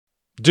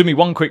Do me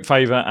one quick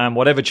favor, and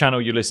whatever channel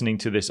you're listening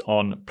to this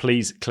on,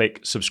 please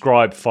click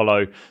subscribe,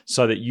 follow,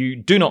 so that you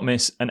do not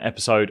miss an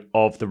episode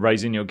of the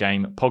Raising Your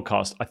Game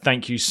podcast. I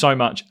thank you so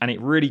much, and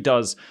it really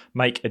does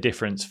make a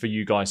difference for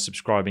you guys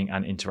subscribing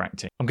and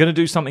interacting. I'm going to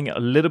do something a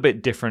little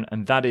bit different,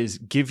 and that is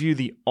give you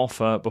the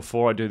offer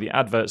before I do the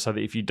advert, so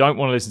that if you don't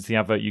want to listen to the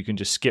advert, you can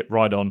just skip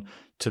right on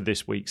to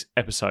this week's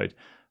episode.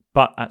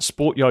 But at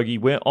Sport Yogi,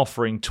 we're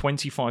offering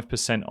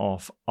 25%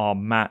 off our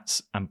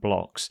mats and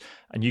blocks.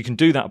 And you can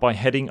do that by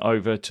heading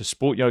over to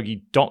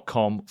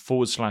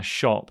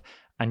sportyogi.com/shop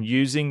and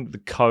using the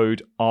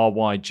code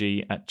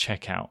RYG at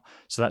checkout.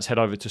 So that's head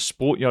over to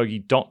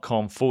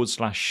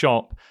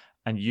sportyogi.com/shop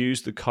and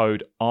use the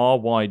code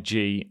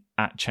RYG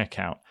at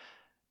checkout.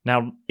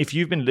 Now, if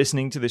you've been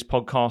listening to this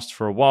podcast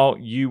for a while,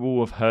 you will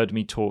have heard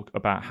me talk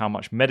about how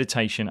much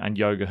meditation and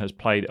yoga has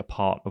played a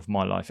part of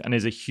my life and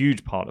is a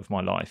huge part of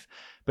my life.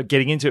 But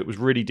getting into it was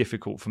really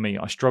difficult for me.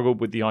 I struggled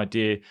with the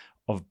idea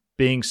of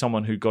being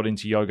someone who got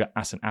into yoga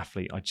as an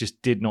athlete. I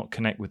just did not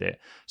connect with it.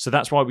 So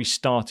that's why we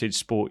started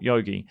Sport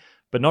Yogi.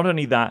 But not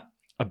only that,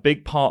 a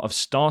big part of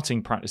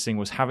starting practicing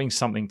was having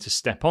something to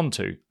step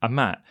onto, a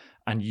mat,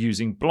 and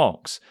using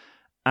blocks.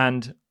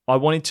 And I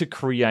wanted to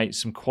create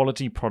some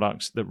quality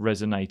products that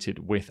resonated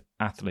with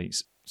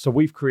athletes. So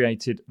we've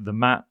created the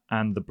mat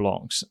and the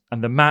blocks.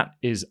 And the mat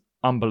is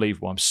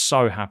unbelievable. I'm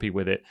so happy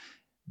with it.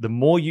 The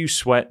more you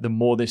sweat, the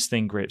more this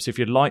thing grips. If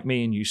you're like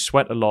me and you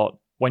sweat a lot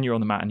when you're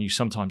on the mat and you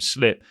sometimes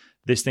slip,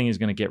 this thing is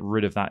going to get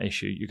rid of that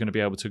issue. You're going to be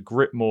able to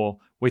grip more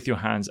with your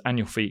hands and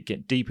your feet,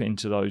 get deeper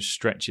into those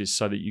stretches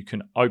so that you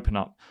can open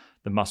up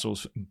the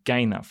muscles,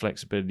 gain that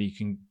flexibility. You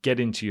can get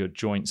into your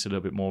joints a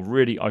little bit more,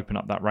 really open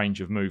up that range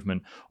of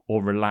movement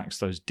or relax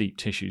those deep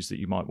tissues that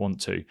you might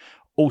want to.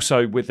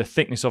 Also, with the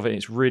thickness of it,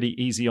 it's really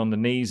easy on the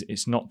knees.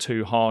 It's not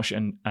too harsh,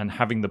 and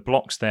having the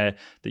blocks there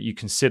that you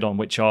can sit on,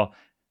 which are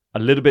a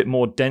little bit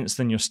more dense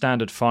than your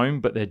standard foam,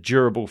 but they're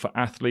durable for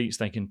athletes.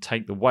 They can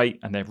take the weight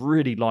and they're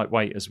really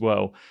lightweight as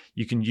well.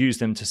 You can use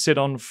them to sit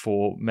on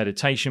for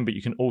meditation, but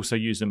you can also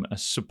use them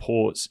as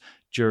supports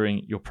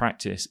during your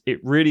practice. It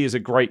really is a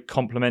great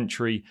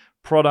complementary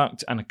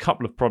product and a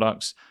couple of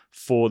products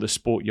for the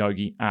Sport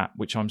Yogi app,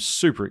 which I'm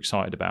super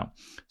excited about.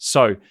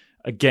 So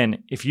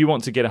again, if you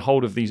want to get a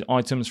hold of these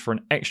items for an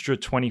extra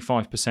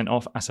 25%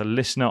 off as a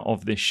listener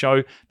of this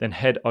show, then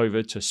head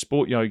over to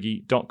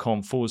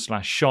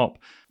sportyogi.com/shop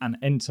and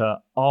enter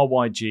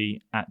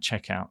RYG at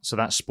checkout. So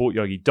that's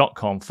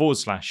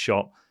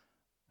sportyogi.com/shop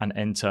and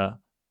enter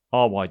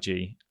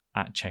RYG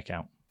at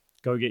checkout.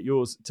 Go get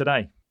yours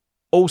today.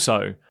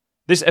 Also,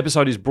 this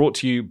episode is brought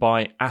to you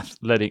by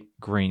Athletic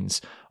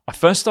Greens. I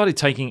first started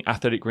taking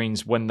Athletic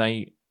Greens when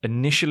they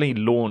initially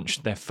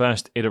launched their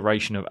first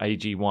iteration of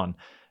AG1.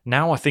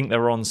 Now I think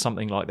they're on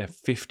something like their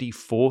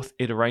 54th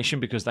iteration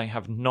because they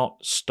have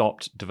not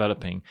stopped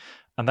developing,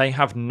 and they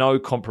have no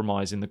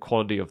compromise in the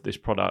quality of this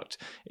product.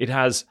 It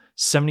has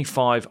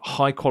 75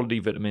 high quality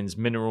vitamins,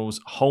 minerals,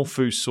 whole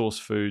food source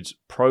foods,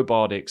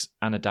 probiotics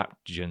and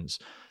adaptogens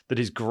that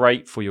is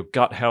great for your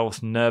gut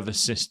health, nervous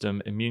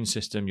system, immune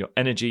system, your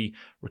energy,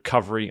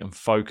 recovery and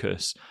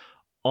focus.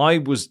 I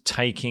was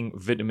taking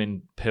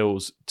vitamin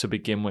pills to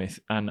begin with,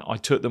 and I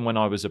took them when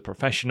I was a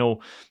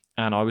professional,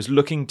 and I was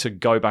looking to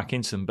go back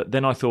into them. But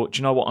then I thought, do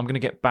you know what? I'm going to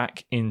get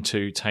back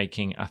into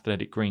taking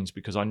Athletic Greens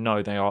because I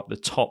know they are at the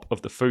top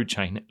of the food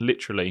chain,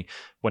 literally,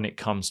 when it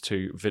comes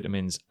to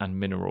vitamins and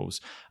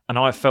minerals. And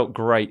I felt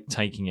great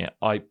taking it.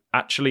 I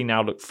actually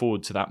now look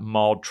forward to that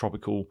mild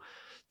tropical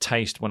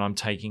taste when I'm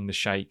taking the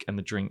shake and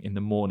the drink in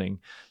the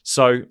morning.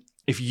 So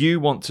if you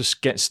want to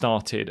get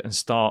started and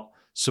start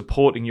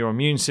supporting your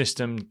immune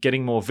system,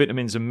 getting more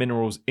vitamins and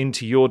minerals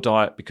into your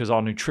diet, because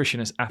our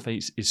nutrition as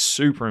athletes is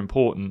super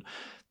important,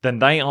 then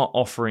they are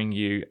offering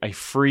you a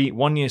free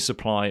 1-year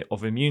supply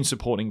of immune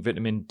supporting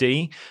vitamin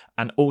D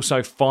and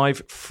also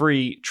 5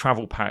 free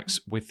travel packs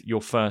with your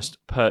first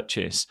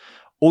purchase.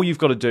 All you've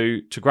got to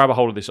do to grab a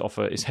hold of this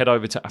offer is head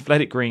over to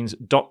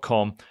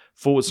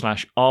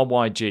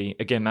athleticgreens.com/RYG.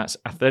 Again, that's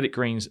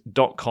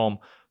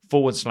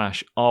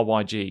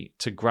athleticgreens.com/RYG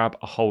to grab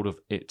a hold of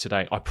it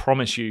today. I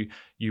promise you,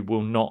 you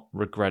will not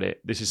regret it.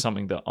 This is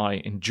something that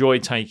I enjoy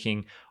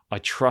taking. I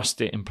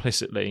trust it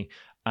implicitly.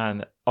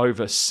 And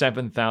over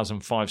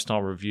 7,000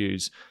 5-star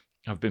reviews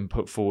have been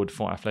put forward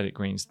for Athletic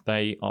Greens.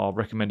 They are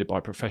recommended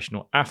by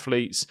professional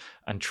athletes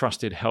and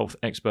trusted health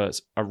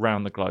experts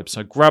around the globe.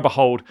 So grab a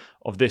hold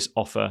of this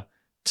offer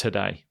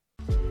today.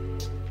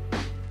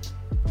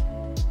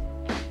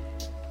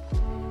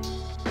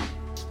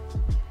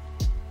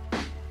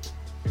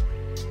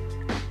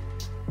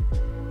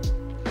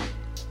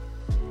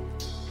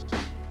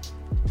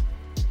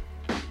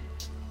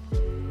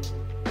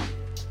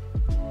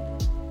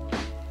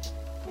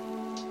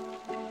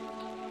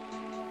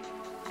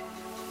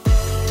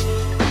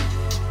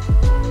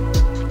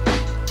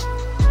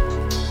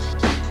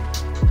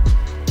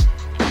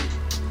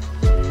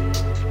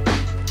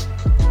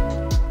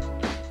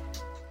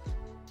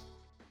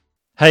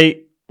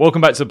 Hey,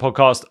 welcome back to the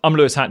podcast. I'm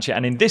Lewis Hatchett,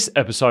 and in this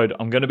episode,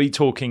 I'm going to be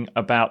talking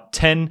about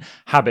 10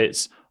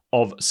 habits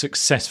of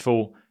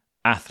successful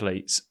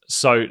athletes.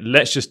 So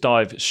let's just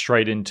dive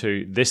straight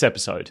into this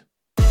episode.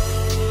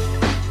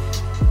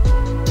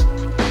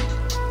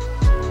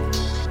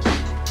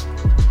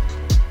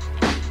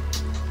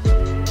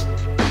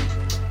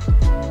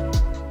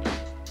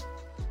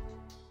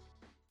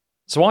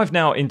 So I've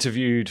now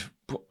interviewed,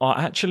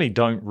 I actually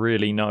don't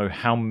really know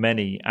how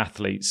many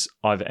athletes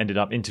I've ended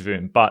up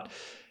interviewing, but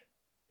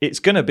it's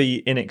going to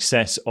be in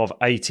excess of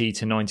 80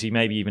 to 90,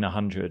 maybe even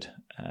 100,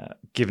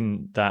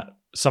 given that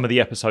some of the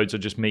episodes are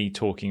just me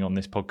talking on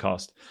this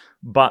podcast.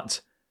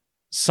 But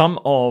some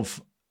of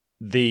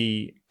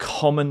the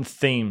common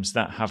themes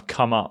that have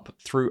come up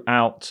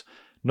throughout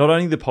not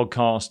only the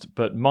podcast,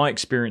 but my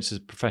experience as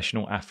a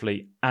professional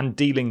athlete and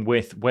dealing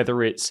with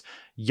whether it's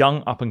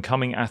young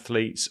up-and-coming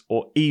athletes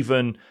or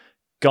even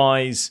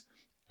guys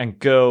and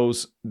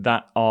girls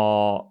that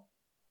are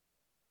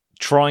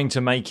trying to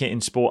make it in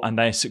sport and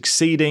they're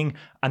succeeding,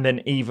 and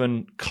then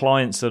even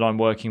clients that I'm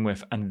working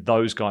with and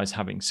those guys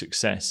having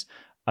success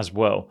as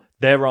well.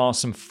 There are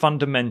some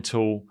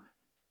fundamental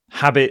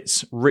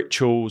habits,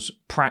 rituals,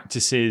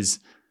 practices,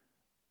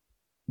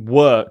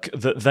 work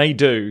that they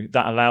do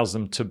that allows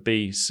them to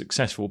be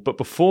successful. But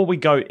before we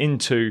go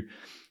into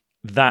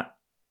that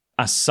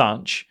as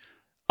such,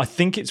 I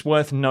think it's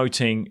worth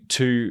noting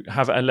to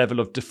have a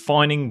level of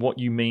defining what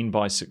you mean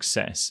by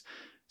success.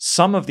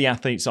 Some of the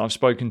athletes I've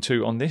spoken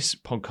to on this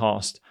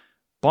podcast,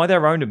 by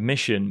their own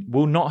admission,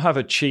 will not have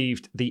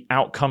achieved the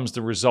outcomes,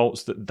 the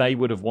results that they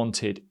would have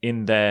wanted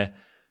in their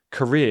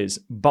careers,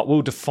 but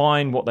will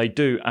define what they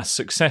do as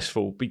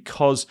successful,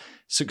 because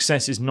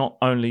success is not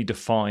only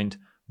defined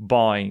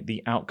by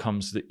the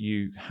outcomes that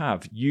you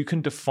have. You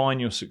can define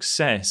your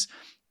success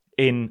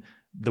in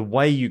the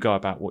way you go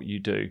about what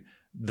you do,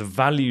 the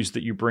values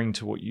that you bring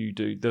to what you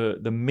do,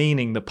 the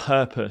meaning, the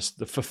purpose,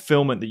 the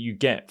fulfillment that you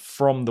get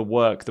from the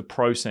work, the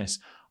process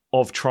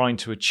of trying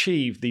to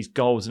achieve these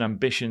goals and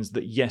ambitions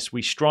that, yes,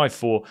 we strive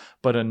for,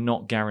 but are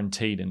not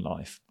guaranteed in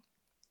life.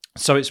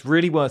 So it's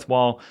really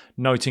worthwhile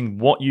noting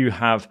what you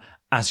have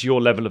as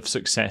your level of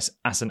success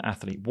as an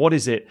athlete. What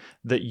is it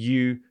that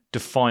you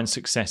define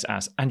success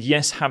as? And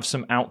yes, have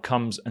some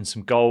outcomes and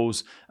some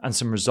goals and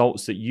some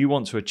results that you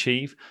want to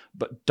achieve,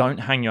 but don't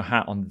hang your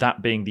hat on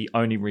that being the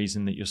only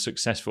reason that you're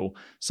successful.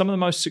 Some of the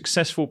most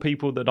successful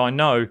people that I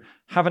know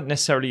haven't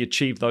necessarily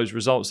achieved those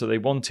results that they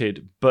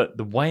wanted, but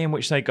the way in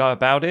which they go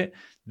about it,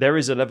 there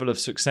is a level of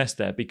success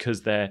there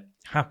because they're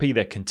happy,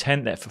 they're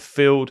content, they're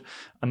fulfilled,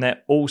 and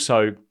they're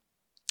also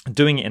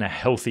doing it in a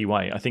healthy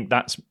way. I think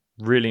that's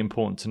really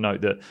important to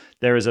note, that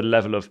there is a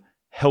level of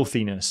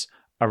healthiness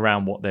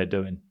around what they're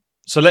doing.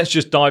 So let's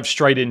just dive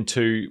straight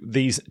into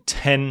these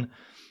 10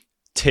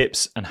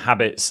 tips and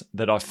habits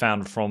that I've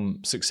found from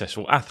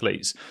successful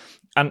athletes.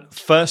 And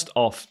first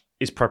off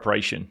is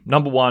preparation.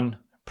 Number one,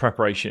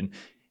 preparation.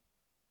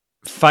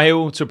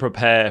 Fail to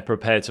prepare,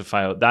 prepare to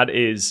fail. That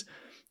is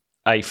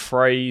a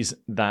phrase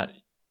that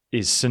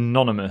is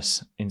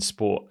synonymous in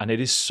sport, and it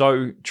is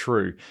so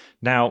true.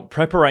 Now,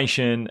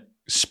 preparation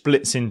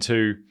splits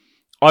into,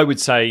 I would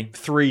say,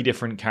 3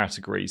 different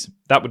categories.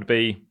 That would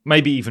be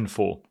maybe even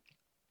 4.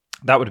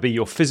 That would be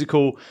your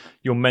physical,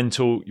 your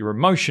mental, your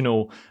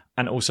emotional,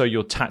 and also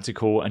your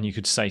tactical, and you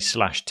could say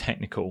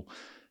 /technical.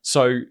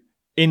 So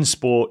in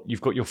sport, you've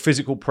got your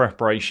physical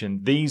preparation.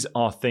 These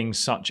are things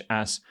such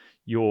as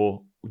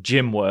your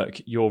gym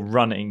work, your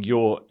running,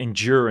 your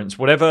endurance,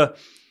 whatever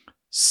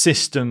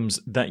systems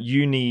that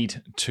you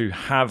need to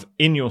have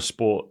in your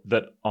sport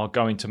that are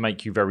going to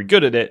make you very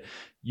good at it.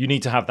 You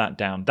need to have that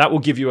down. That will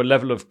give you a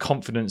level of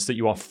confidence that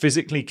you are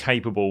physically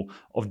capable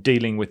of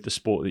dealing with the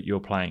sport that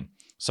you're playing.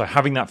 So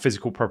having that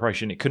physical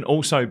preparation, it can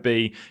also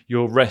be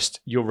your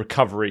rest, your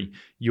recovery,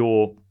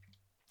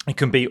 it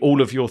can be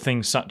all of your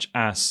things such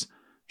as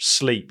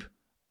sleep.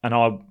 And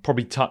I'll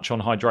probably touch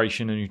on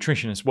hydration and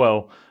nutrition as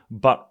well,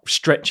 but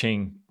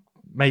stretching,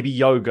 maybe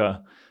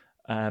yoga.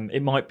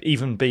 It might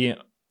even be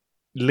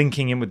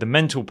linking in with the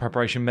mental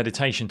preparation,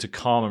 meditation to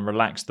calm and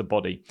relax the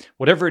body.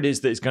 Whatever it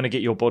is that is going to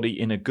get your body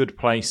in a good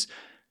place,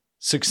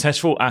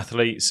 successful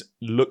athletes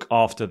look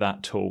after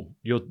that tool.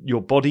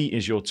 Your body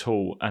is your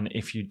tool, and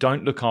if you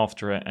don't look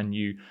after it and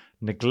you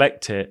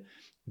neglect it,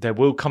 there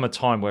will come a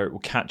time where it will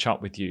catch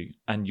up with you,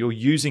 and you're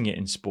using it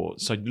in sport.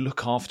 So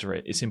look after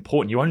it. It's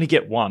important. You only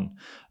get one.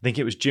 I think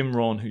it was Jim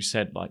Rohn who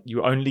said,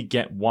 you only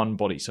get one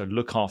body, so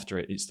look after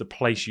it. It's the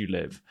place you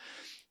live.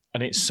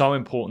 And it's so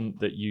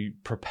important that you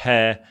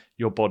prepare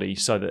your body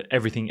so that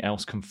everything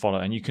else can follow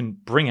and you can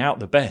bring out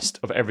the best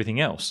of everything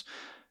else.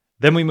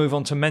 Then we move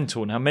on to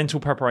mental. Now,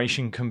 mental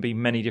preparation can be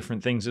many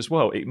different things as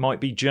well. It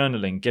might be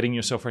journaling, getting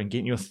yourself ready,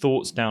 getting your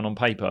thoughts down on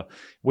paper.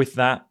 With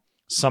that,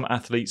 some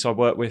athletes I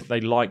work with,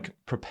 they like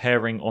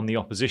preparing on the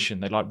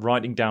opposition. They like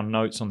writing down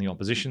notes on the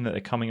opposition that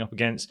they're coming up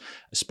against,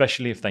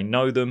 especially if they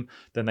know them.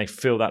 Then they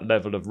feel that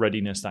level of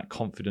readiness, that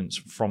confidence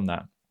from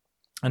that.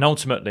 And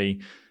ultimately,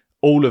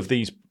 all of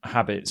these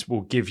habits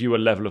will give you a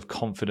level of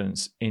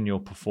confidence in your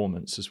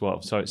performance as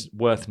well. So it's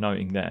worth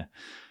noting there.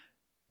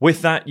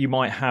 With that, you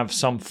might have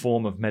some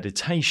form of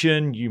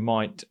meditation. You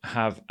might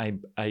have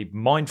a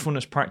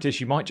mindfulness practice.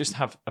 You might just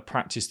have a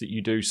practice that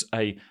you do,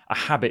 a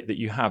habit that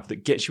you have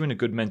that gets you in a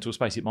good mental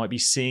space. It might be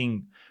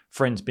seeing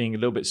friends, being a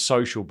little bit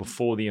social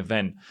before the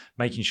event,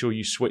 making sure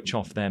you switch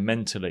off there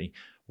mentally.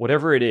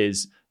 Whatever it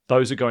is,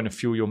 those are going to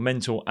fuel your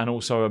mental and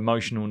also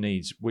emotional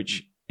needs,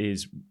 which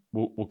is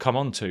we'll come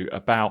on to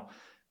about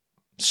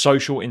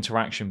social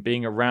interaction,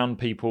 being around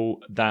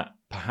people that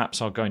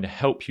perhaps are going to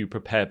help you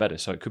prepare better.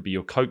 So it could be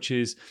your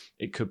coaches,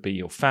 it could be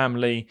your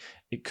family,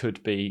 it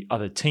could be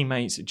other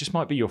teammates, it just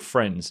might be your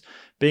friends.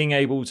 Being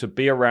able to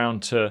be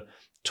around to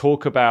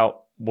talk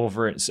about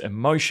whether it's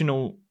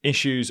emotional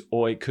issues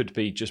or it could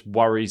be just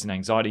worries and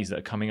anxieties that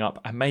are coming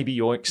up, and maybe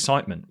your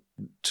excitement,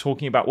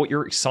 talking about what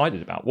you're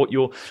excited about, what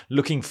you're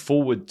looking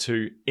forward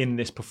to in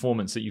this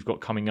performance that you've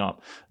got coming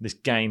up, this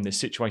game, this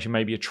situation,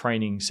 maybe a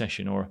training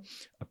session or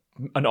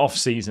an off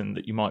season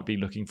that you might be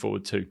looking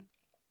forward to.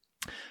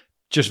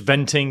 Just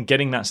venting,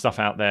 getting that stuff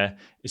out there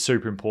is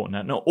super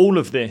important. Now, all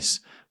of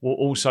this will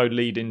also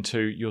lead into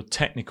your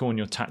technical and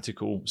your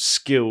tactical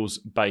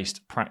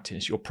skills-based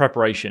practice, your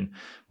preparation.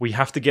 We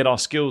have to get our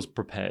skills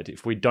prepared.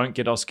 If we don't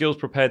get our skills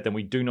prepared, then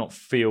we do not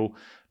feel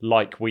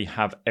like we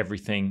have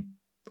everything,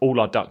 all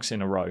our ducks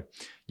in a row.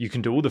 You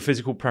can do all the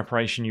physical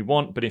preparation you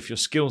want, but if your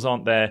skills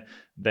aren't there,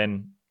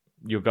 then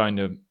you're going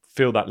to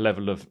feel that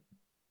level of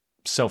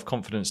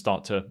self-confidence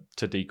start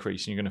to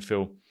decrease. And you're going to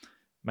feel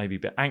maybe a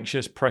bit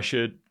anxious,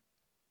 pressured,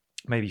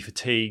 maybe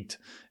fatigued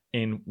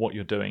in what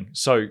you're doing.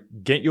 So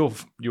get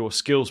your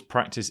skills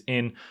practice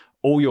in,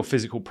 all your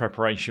physical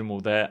preparation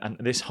will there. And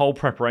this whole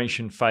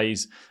preparation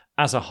phase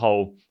as a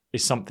whole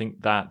is something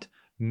that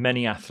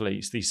many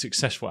athletes, these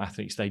successful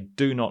athletes, they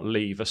do not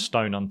leave a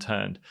stone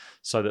unturned,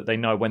 so that they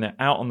know when they're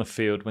out on the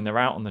field, when they're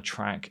out on the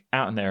track,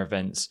 out in their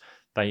events,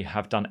 they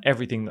have done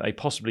everything that they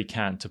possibly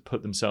can to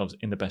put themselves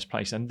in the best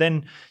place. And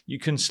then you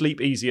can sleep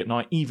easy at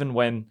night, even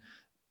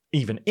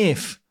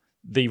if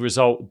the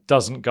result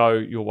doesn't go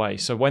your way.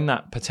 So when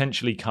that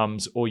potentially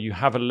comes, or you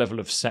have a level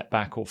of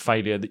setback or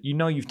failure, that you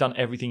know you've done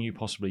everything you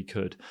possibly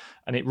could.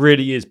 And it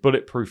really is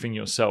bulletproofing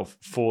yourself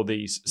for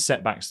these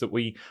setbacks that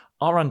we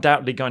are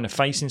undoubtedly going to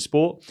face in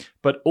sport.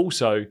 But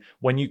also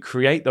when you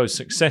create those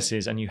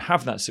successes and you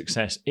have that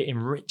success, it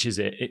enriches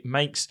it. It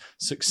makes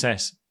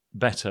success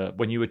better.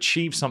 When you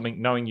achieve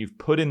something knowing you've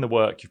put in the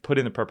work, you've put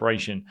in the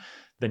preparation,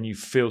 then you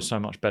feel so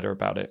much better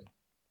about it.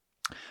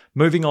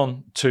 Moving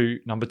on to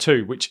number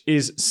 2, which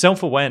is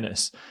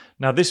self-awareness.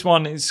 Now, this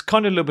one is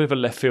kind of a little bit of a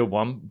left field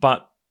one,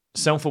 but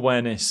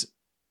self-awareness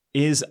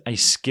is a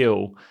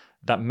skill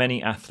that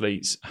many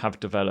athletes have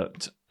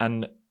developed.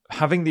 And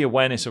having the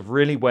awareness of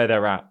really where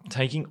they're at,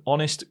 taking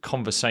honest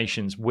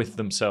conversations with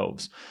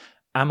themselves.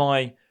 Am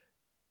I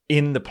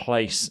in the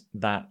place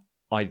that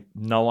I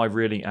know I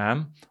really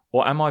am?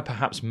 Or am I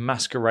perhaps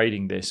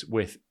masquerading this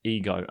with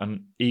ego?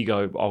 And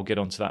ego, I'll get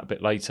onto that a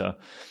bit later.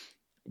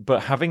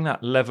 But having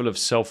that level of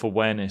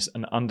self-awareness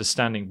and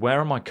understanding, where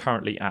am I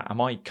currently at?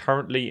 Am I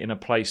currently in a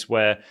place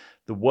where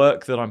the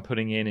work that I'm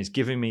putting in is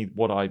giving me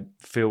what I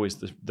feel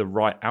is the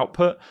right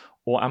output?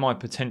 Or am I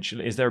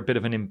is there a bit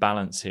of an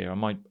imbalance here?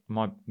 Am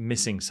I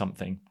missing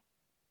something?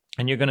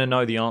 And you're going to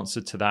know the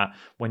answer to that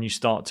when you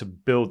start to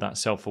build that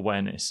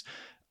self-awareness.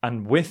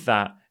 And with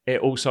that, it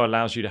also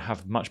allows you to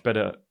have much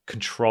better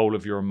control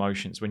of your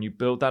emotions. When you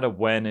build that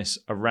awareness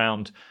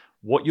around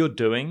what you're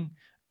doing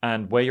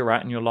and where you're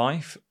at in your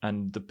life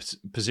and the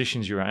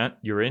positions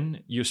you're in,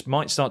 you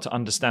might start to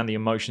understand the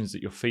emotions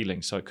that you're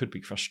feeling. So it could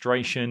be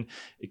frustration,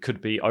 it could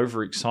be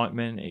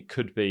overexcitement, it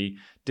could be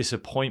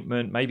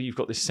disappointment. Maybe you've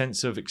got this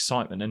sense of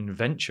excitement and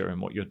adventure in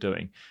what you're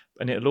doing.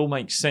 And it'll all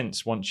make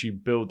sense once you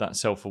build that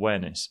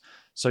self-awareness.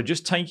 So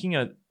just taking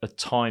a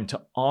time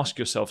to ask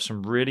yourself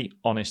some really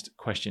honest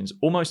questions,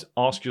 almost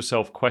ask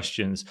yourself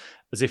questions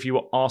as if you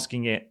were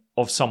asking it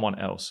of someone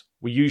else.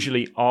 We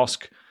usually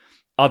ask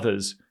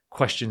others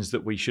questions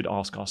that we should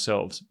ask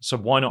ourselves. So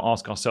why not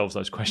ask ourselves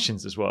those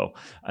questions as well?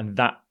 And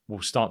that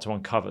will start to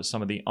uncover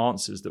some of the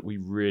answers that we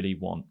really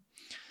want.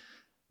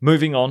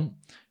 Moving on,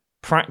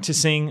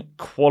 practicing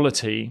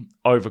quality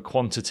over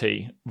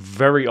quantity.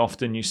 Very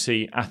often you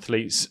see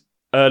athletes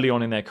early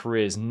on in their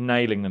careers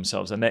nailing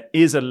themselves, and there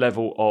is a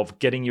level of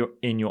getting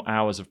in your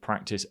hours of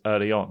practice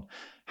early on.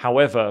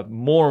 However,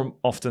 more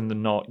often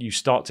than not, you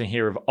start to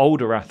hear of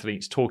older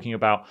athletes talking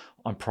about,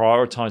 I'm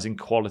prioritizing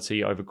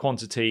quality over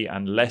quantity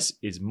and less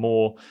is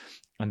more,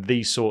 and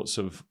these sorts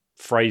of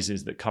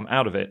phrases that come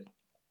out of it.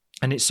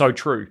 And it's so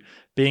true.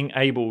 Being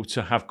able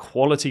to have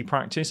quality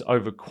practice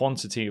over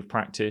quantity of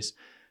practice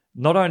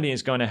not only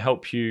is going to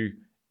help you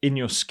in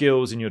your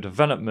skills, in your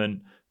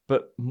development,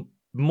 but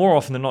more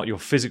often than not, your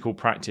physical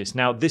practice.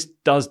 Now, this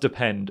does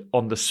depend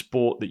on the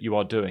sport that you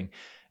are doing.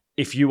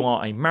 If you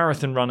are a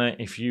marathon runner,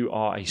 if you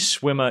are a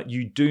swimmer,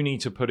 you do need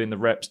to put in the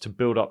reps to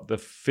build up the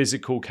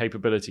physical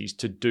capabilities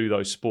to do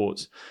those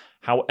sports.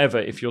 However,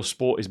 if your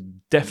sport is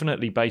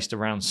definitely based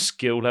around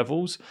skill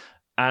levels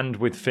and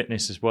with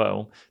fitness as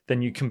well,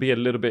 then you can be a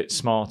little bit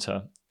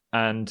smarter.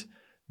 And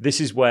This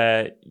is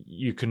where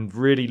you can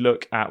really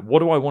look at, what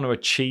do I want to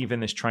achieve in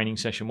this training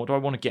session? What do I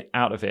want to get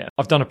out of it?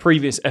 I've done a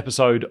previous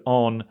episode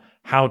on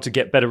how to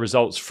get better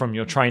results from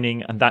your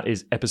training, and that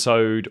is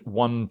episode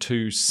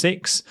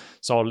 126.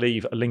 So I'll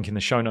leave a link in the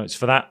show notes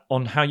for that,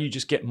 on how you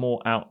just get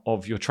more out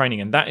of your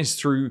training. And that is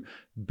through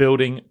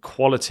building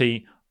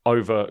quality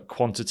over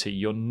quantity.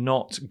 You're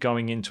not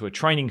going into a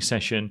training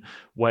session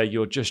where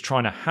you're just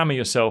trying to hammer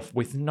yourself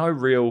with no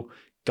real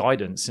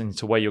guidance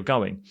into where you're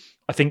going.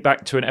 I think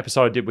back to an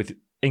episode I did with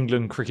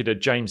England cricketer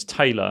James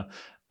Taylor,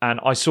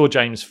 and I saw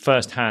James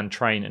firsthand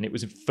train, and it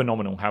was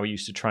phenomenal how he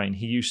used to train.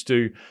 He used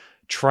to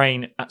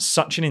train at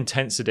such an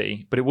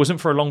intensity, but it wasn't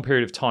for a long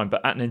period of time,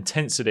 but at an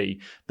intensity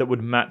that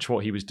would match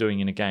what he was doing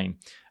in a game.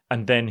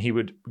 And then he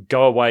would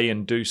go away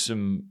and do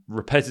some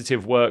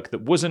repetitive work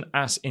that wasn't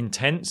as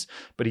intense,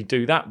 but he'd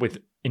do that with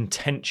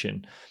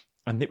intention.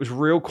 And it was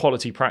real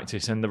quality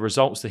practice, and the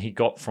results that he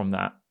got from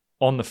that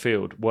on the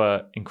field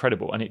were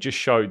incredible. And it just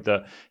showed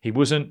that he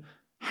wasn't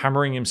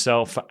hammering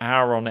himself for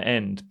hour on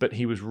end, but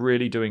he was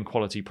really doing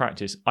quality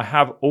practice. I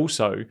have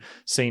also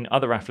seen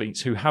other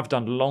athletes who have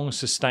done long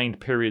sustained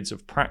periods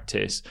of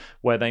practice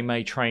where they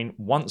may train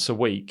once a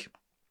week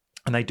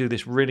and they do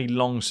this really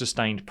long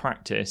sustained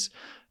practice,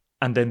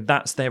 and then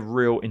that's their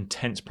real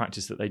intense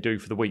practice that they do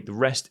for the week. The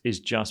rest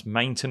is just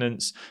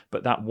maintenance,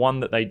 but that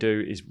one that they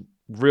do is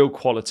real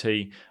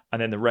quality,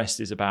 and then the rest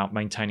is about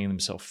maintaining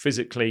themselves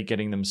physically,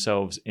 getting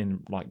themselves in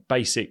like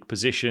basic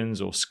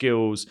positions or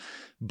skills,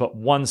 but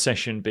one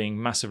session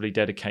being massively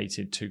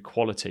dedicated to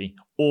quality.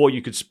 Or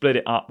you could split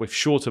it up with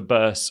shorter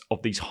bursts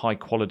of these high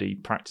quality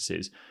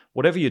practices.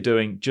 Whatever you're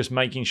doing, just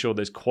making sure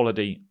there's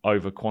quality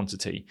over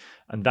quantity.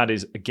 And that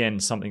is,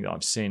 again, something that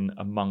I've seen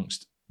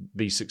amongst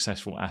these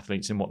successful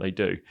athletes in what they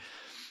do.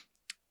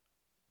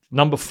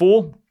 Number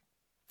 4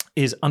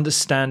 is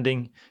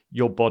understanding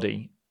your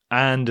body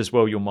and as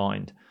well your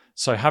mind.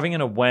 So having an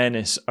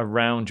awareness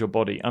around your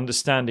body,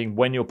 understanding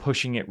when you're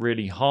pushing it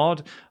really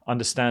hard,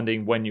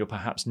 understanding when you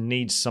perhaps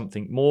need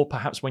something more,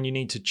 perhaps when you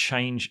need to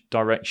change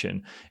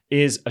direction.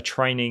 Is a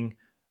training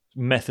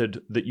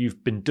method that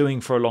you've been doing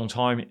for a long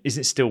time, is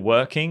it still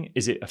working?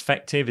 Is it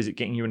effective? Is it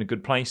getting you in a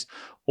good place?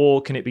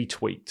 Or can it be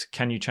tweaked?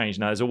 Can you change?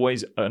 Now, there's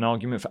always an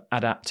argument for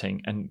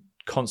adapting and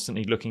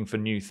constantly looking for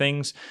new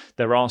things.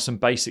 There are some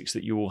basics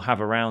that you will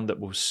have around that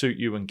will suit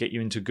you and get you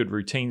into good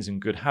routines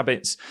and good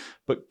habits,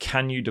 but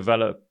can you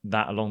develop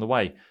that along the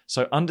way?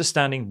 So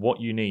understanding what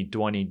you need.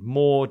 Do I need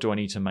more? Do I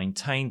need to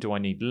maintain? Do I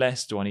need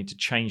less? Do I need to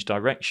change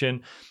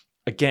direction?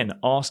 Again,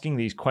 asking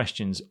these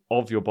questions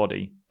of your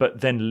body, but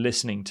then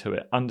listening to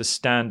it,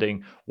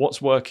 understanding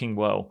what's working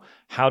well.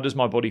 How does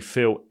my body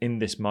feel in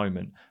this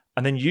moment?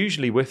 And then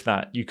usually with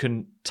that, you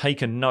can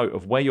take a note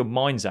of where your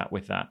mind's at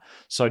with that.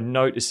 So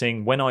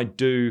noticing when I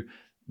do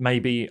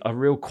maybe a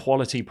real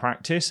quality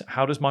practice,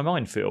 how does my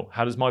mind feel?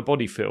 How does my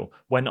body feel?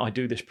 When I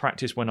do this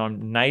practice, when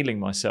I'm nailing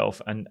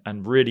myself and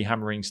really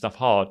hammering stuff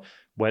hard,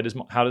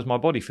 how does my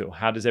body feel?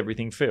 How does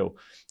everything feel?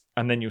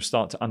 And then you'll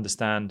start to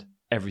understand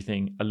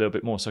everything a little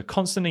bit more. So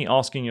constantly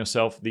asking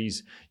yourself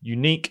these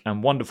unique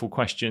and wonderful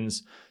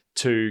questions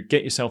to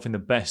get yourself in the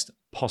best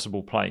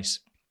possible place.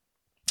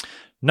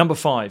 Number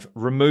 5,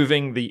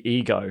 removing the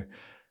ego.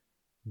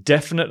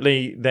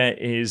 Definitely there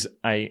is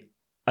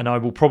and I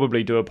will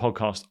probably do a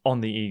podcast on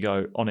the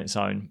ego on its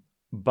own,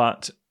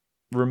 but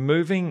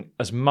removing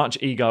as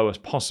much ego as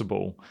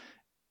possible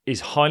is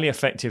highly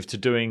effective to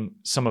doing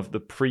some of the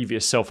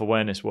previous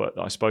self-awareness work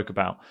that I spoke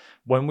about.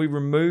 When we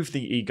remove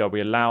the ego,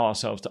 we allow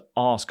ourselves to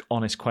ask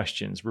honest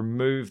questions,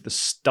 remove the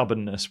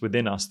stubbornness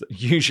within us that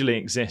usually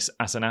exists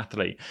as an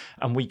athlete,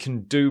 and we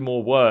can do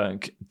more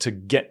work to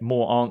get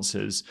more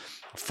answers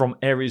from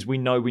areas we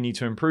know we need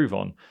to improve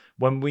on.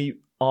 When we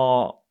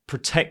are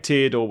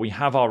protected or we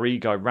have our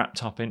ego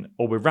wrapped up in,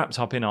 or we're wrapped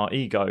up in our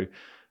ego,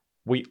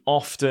 we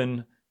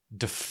often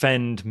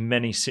defend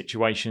many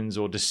situations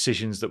or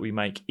decisions that we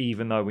make,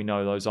 even though we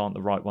know those aren't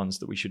the right ones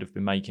that we should have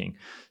been making.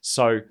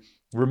 So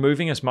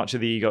removing as much of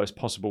the ego as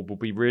possible will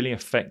be really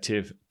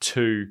effective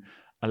to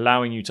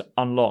allowing you to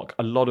unlock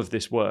a lot of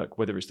this work,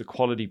 whether it's the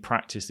quality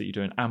practice that you're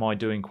doing. Am I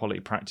doing quality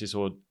practice,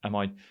 or am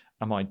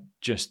I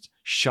just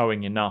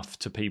showing enough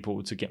to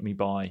people to get me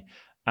by?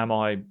 Am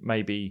I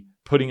maybe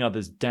putting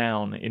others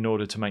down in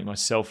order to make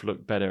myself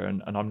look better,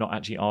 and I'm not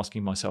actually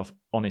asking myself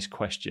honest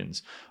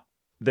questions?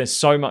 There's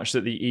so much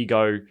that the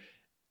ego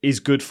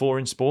is good for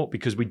in sport,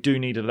 because we do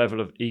need a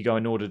level of ego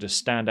in order to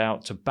stand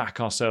out, to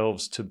back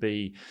ourselves, to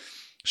be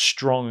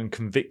strong and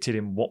convicted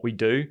in what we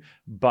do.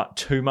 But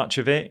too much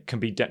of it can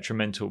be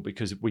detrimental,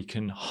 because we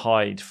can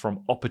hide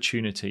from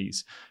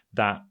opportunities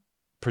that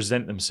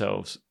present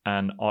themselves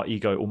and our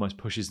ego almost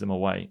pushes them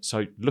away.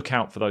 So look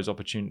out for those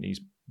opportunities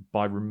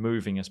by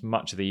removing as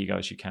much of the ego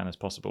as you can as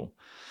possible.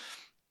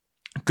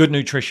 Good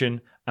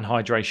nutrition and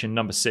hydration,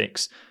 number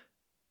 6.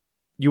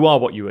 You are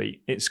what you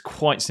eat. It's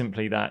quite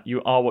simply that.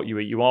 You are what you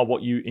eat. You are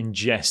what you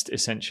ingest,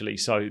 essentially.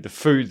 So the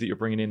food that you're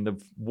bringing in,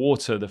 the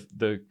water,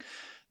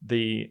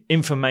 the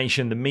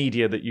information, the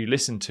media that you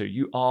listen to,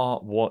 you are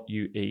what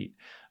you eat.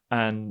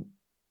 And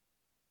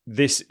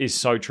this is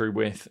so true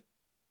with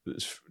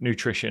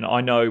nutrition.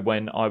 I know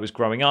when I was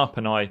growing up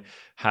and I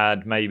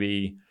had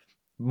maybe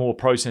more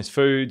processed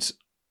foods,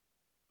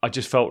 I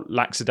just felt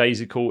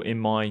lackadaisical in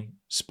my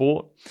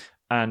sport.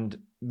 And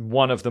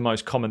one of the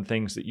most common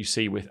things that you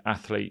see with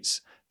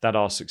athletes that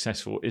are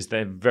successful is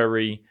they're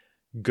very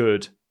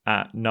good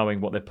at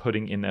knowing what they're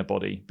putting in their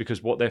body,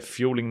 because what they're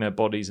fueling their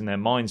bodies and their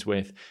minds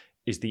with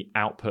is the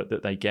output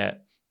that they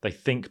get. They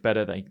think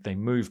better, they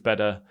move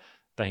better,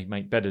 they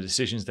make better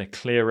decisions, they're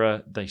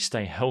clearer, they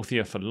stay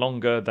healthier for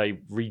longer, they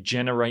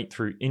regenerate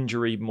through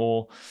injury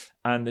more.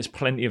 And there's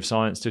plenty of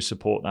science to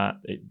support that.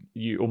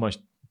 You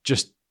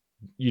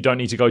don't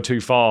need to go too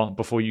far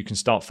before you can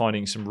start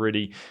finding some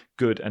really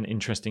good and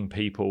interesting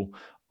people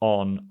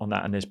on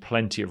that. And there's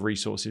plenty of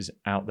resources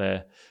out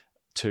there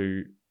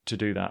to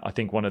do that. I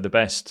think one of the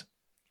best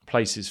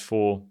places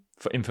for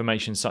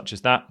information such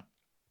as that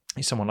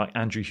is someone like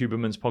Andrew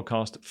Huberman's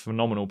podcast,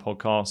 phenomenal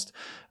podcast.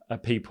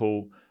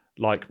 People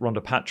like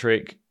Rhonda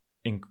Patrick,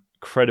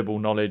 incredible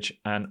knowledge,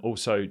 and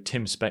also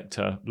Tim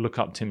Spector. Look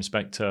up Tim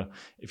Spector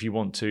if you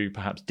want to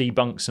perhaps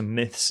debunk some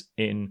myths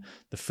in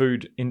the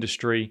food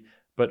industry,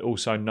 but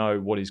also know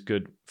what is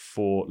good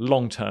for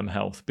long-term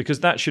health, because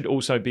that should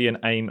also be an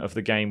aim of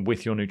the game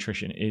with your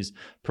nutrition, is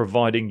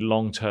providing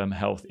long-term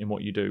health in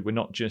what you do. We're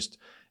not just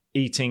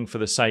eating for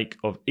the sake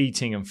of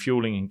eating and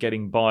fueling and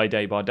getting by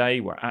day.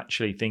 We're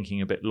actually thinking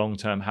a bit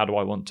long-term. How do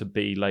I want to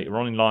be later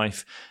on in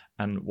life?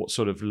 And what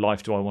sort of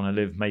life do I want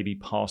to live, maybe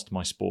past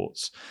my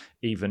sports?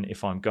 Even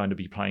if I'm going to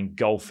be playing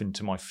golf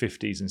into my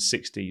 50s and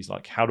 60s,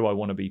 like how do I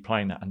want to be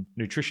playing that? And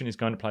nutrition is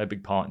going to play a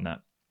big part in that.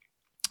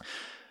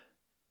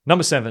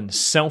 Number 7,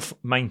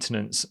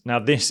 self-maintenance. Now,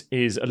 this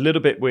is a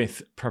little bit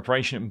with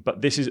preparation,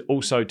 but this is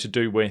also to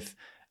do with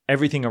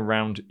everything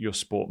around your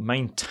sport,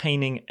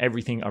 maintaining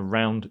everything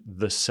around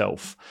the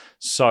self.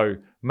 So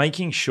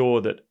making sure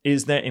that,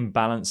 is there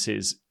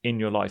imbalances in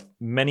your life?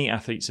 Many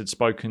athletes had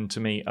spoken to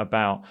me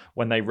about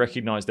when they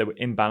recognized there were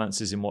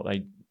imbalances in what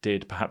they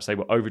did. Perhaps they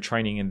were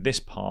overtraining in this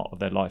part of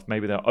their life.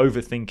 Maybe they're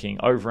overthinking,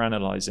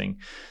 overanalyzing,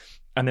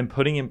 and then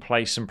putting in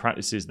place some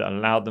practices that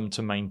allowed them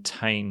to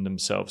maintain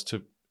themselves,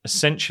 to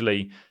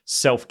essentially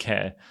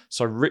self-care.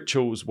 So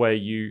rituals where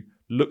you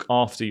look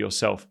after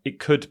yourself. It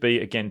could be,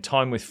 again,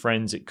 time with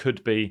friends. It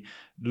could be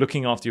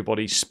looking after your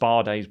body,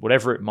 spa days,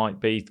 whatever it might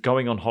be,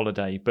 going on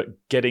holiday, but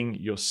getting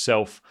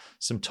yourself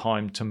some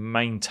time to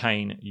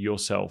maintain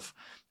yourself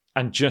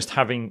and just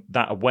having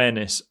that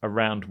awareness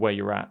around where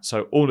you're at.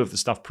 So all of the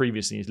stuff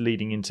previously is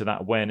leading into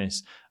that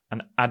awareness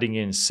and adding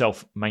in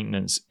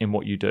self-maintenance in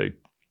what you do.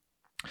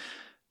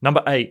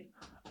 Number 8,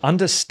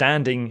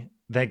 understanding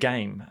their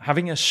game.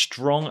 Having a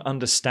strong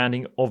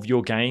understanding of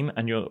your game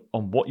and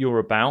on what you're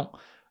about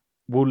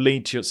will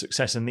lead to your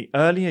success. And the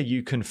earlier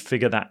you can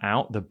figure that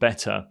out, the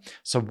better.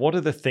 So what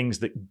are the things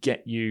that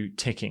get you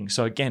ticking?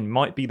 So again,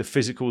 might be the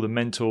physical, the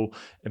mental,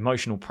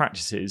 emotional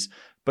practices,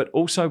 but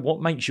also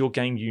what makes your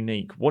game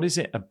unique? What is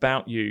it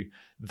about you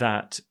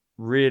that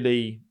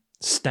really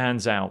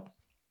stands out,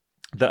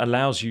 that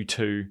allows you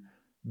to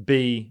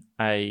be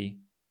a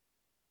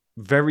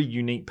very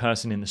unique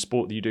person in the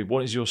sport that you do?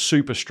 What is your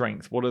super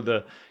strength? What are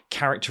the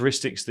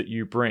characteristics that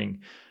you bring?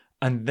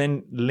 And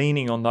then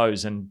leaning on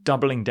those and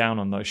doubling down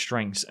on those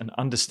strengths and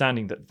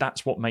understanding that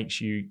that's what makes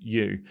you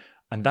you.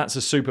 And that's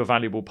a super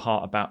valuable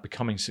part about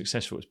becoming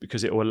successful, is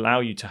because it will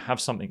allow you to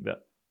have something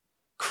that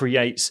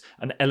creates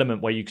an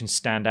element where you can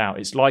stand out.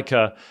 It's like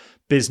a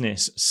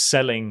business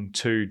selling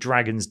to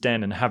Dragon's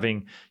Den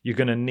and you're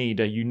going to need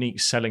a unique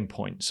selling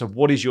point. So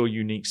what is your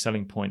unique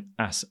selling point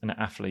as an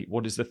athlete?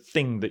 What is the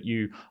thing that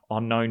you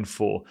are known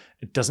for?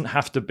 It doesn't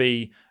have to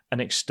be an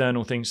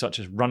external thing such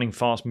as running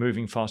fast,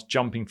 moving fast,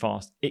 jumping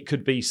fast. It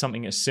could be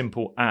something as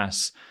simple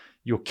as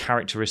your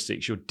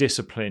characteristics. You're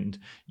disciplined,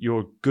 you're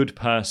a good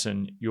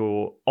person,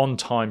 you're on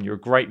time, you're a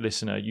great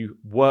listener, you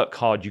work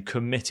hard, you're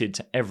committed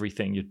to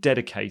everything, you're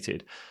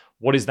dedicated.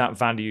 What is that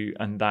value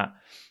and that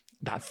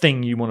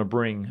thing you want to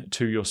bring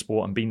to your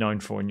sport and be known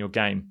for in your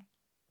game?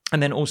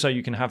 And then also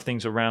you can have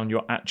things around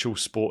your actual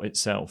sport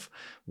itself.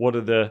 What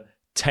are the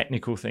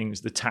technical things,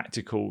 the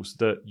tacticals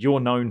that you're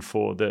known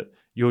for, that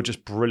you're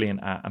just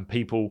brilliant at, and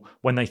people,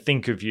 when they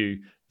think of you,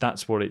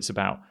 that's what it's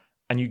about.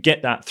 And you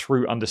get that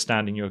through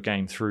understanding your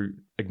game, through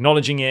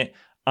acknowledging it,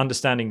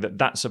 understanding that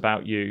that's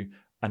about you,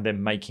 and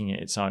then making it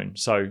its own.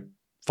 So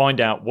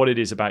find out what it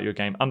is about your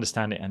game,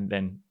 understand it, and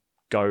then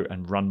go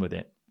and run with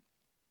it.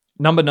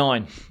 Number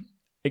 9,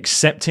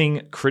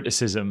 accepting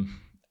criticism.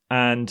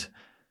 And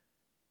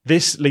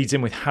this leads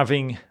in with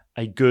having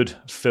a good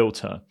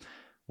filter.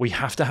 We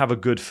have to have a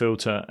good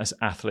filter as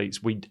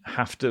athletes. We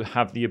have to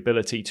have the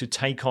ability to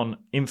take on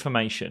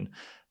information,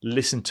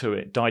 listen to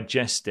it,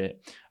 digest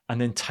it, and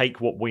then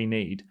take what we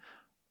need.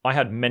 I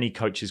had many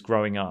coaches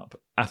growing up.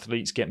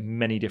 Athletes get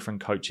many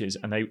different coaches,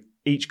 and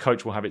each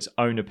coach will have its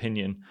own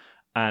opinion.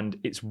 And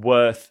it's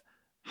worth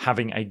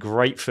having a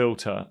great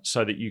filter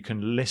so that you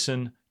can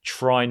listen,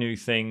 try new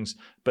things,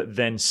 but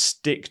then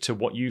stick to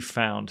what you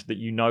found that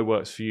you know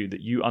works for you,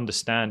 that you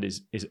understand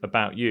is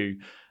about you.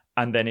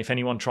 And then if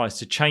anyone tries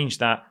to change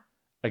that,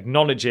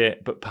 acknowledge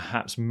it, but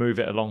perhaps move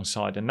it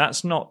alongside. And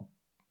that's not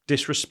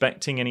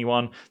disrespecting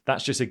anyone.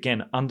 That's just,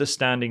 again,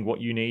 understanding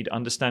what you need,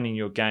 understanding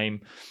your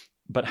game,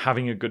 but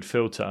having a good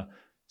filter.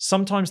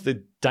 Sometimes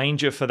the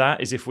danger for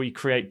that is if we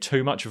create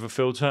too much of a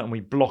filter and we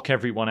block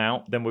everyone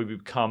out, then we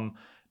become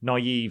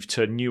naive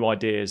to new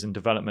ideas and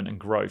development and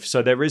growth.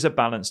 So there is a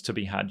balance to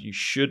be had. You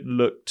should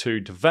look to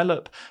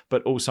develop,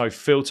 but also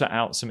filter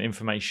out some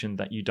information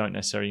that you don't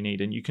necessarily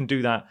need. And you can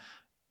do that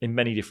in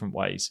many different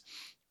ways.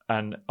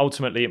 And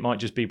ultimately, it might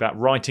just be about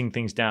writing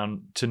things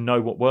down to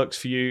know what works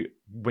for you.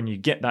 When you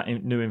get that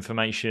new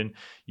information,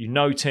 you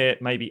note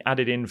it, maybe add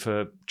it in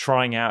for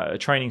trying out a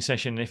training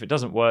session. And if it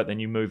doesn't work,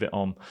 then you move it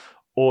on.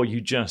 Or you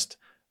just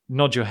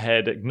nod your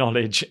head,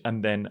 acknowledge,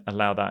 and then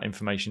allow that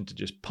information to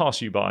just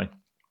pass you by.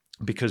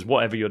 Because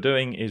whatever you're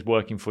doing is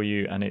working for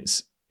you, and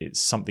it's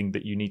something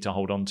that you need to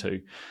hold on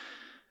to.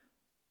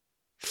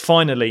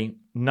 Finally,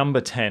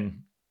 number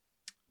 10,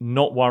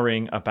 not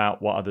worrying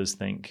about what others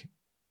think.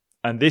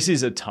 And this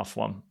is a tough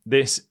one.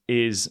 This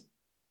is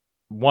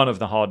one of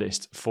the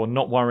hardest, for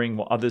not worrying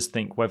what others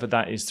think, whether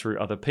that is through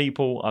other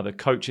people, other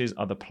coaches,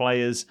 other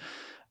players,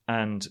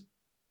 and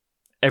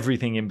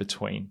everything in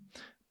between.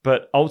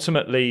 But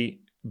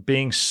ultimately,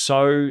 being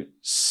so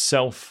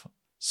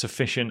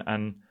self-sufficient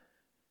and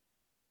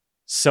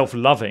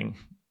self-loving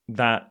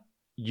that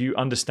you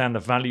understand the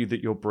value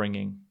that you're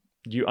bringing,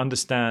 you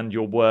understand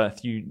your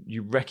worth,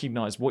 you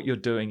recognize what you're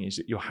doing is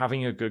that you're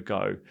having a good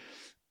go,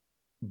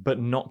 but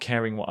not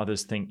caring what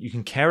others think. You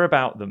can care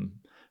about them,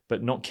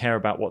 but not care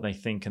about what they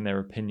think and their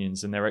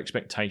opinions and their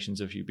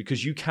expectations of you,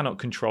 because you cannot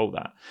control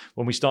that.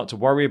 When we start to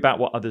worry about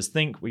what others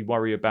think, we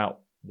worry about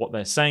what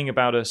they're saying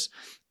about us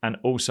and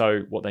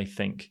also what they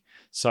think.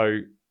 So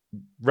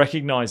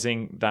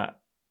recognizing that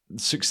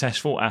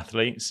successful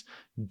athletes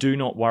do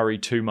not worry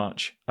too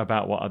much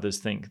about what others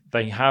think.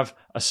 They have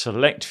a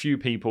select few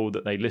people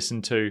that they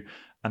listen to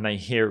and they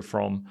hear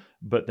from,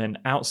 but then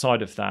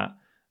outside of that,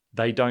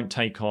 they don't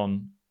take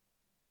on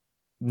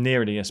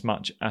nearly as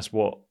much as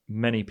what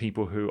many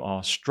people who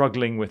are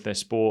struggling with their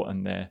sport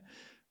and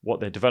what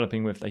they're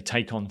developing with, they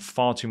take on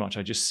far too much.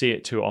 I just see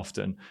it too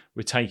often.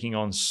 We're taking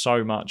on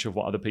so much of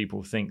what other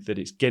people think that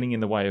it's getting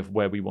in the way of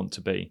where we want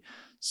to be.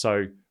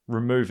 So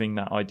removing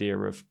that idea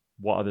of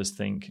what others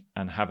think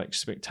and have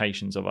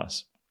expectations of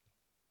us.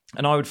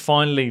 And I would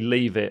finally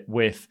leave it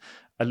with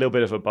a little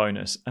bit of a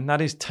bonus, and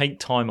that is take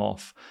time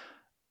off.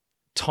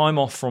 Time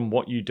off from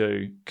what you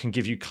do can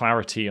give you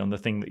clarity on the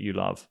thing that you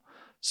love.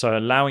 So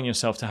allowing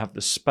yourself to have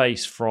the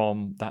space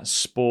from that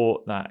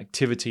sport, that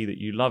activity that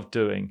you love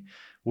doing,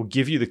 will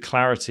give you the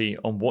clarity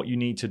on what you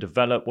need to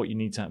develop, what you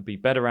need to be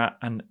better at,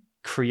 and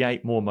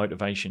create more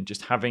motivation.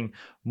 Just having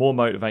more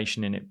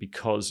motivation in it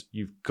because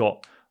you've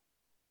got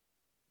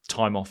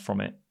time off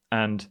from it.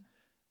 And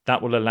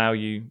that will allow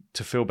you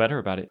to feel better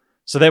about it.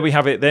 So there we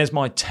have it. There's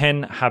my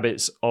 10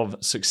 habits of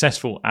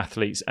successful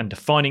athletes and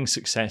defining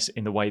success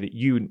in the way that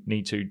you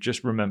need to.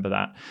 Just remember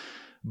that.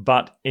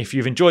 But if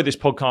you've enjoyed this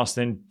podcast,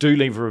 then do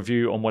leave a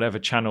review on whatever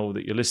channel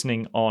that you're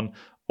listening on.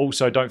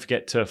 Also, don't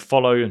forget to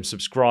follow and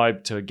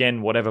subscribe to,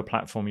 again, whatever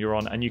platform you're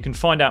on. And you can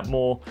find out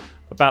more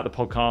about the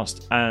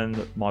podcast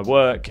and my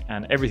work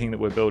and everything that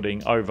we're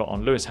building over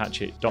on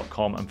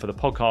lewishatchett.com. And for the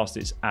podcast,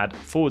 it's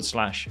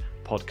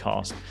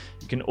 @/podcast.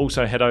 You can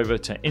also head over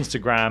to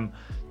Instagram,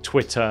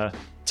 Twitter,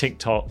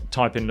 TikTok,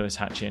 type in Lewis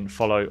Hatchett and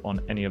follow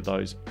on any of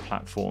those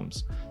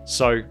platforms.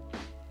 So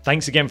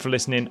thanks again for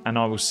listening, and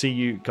I will see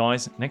you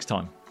guys next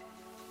time.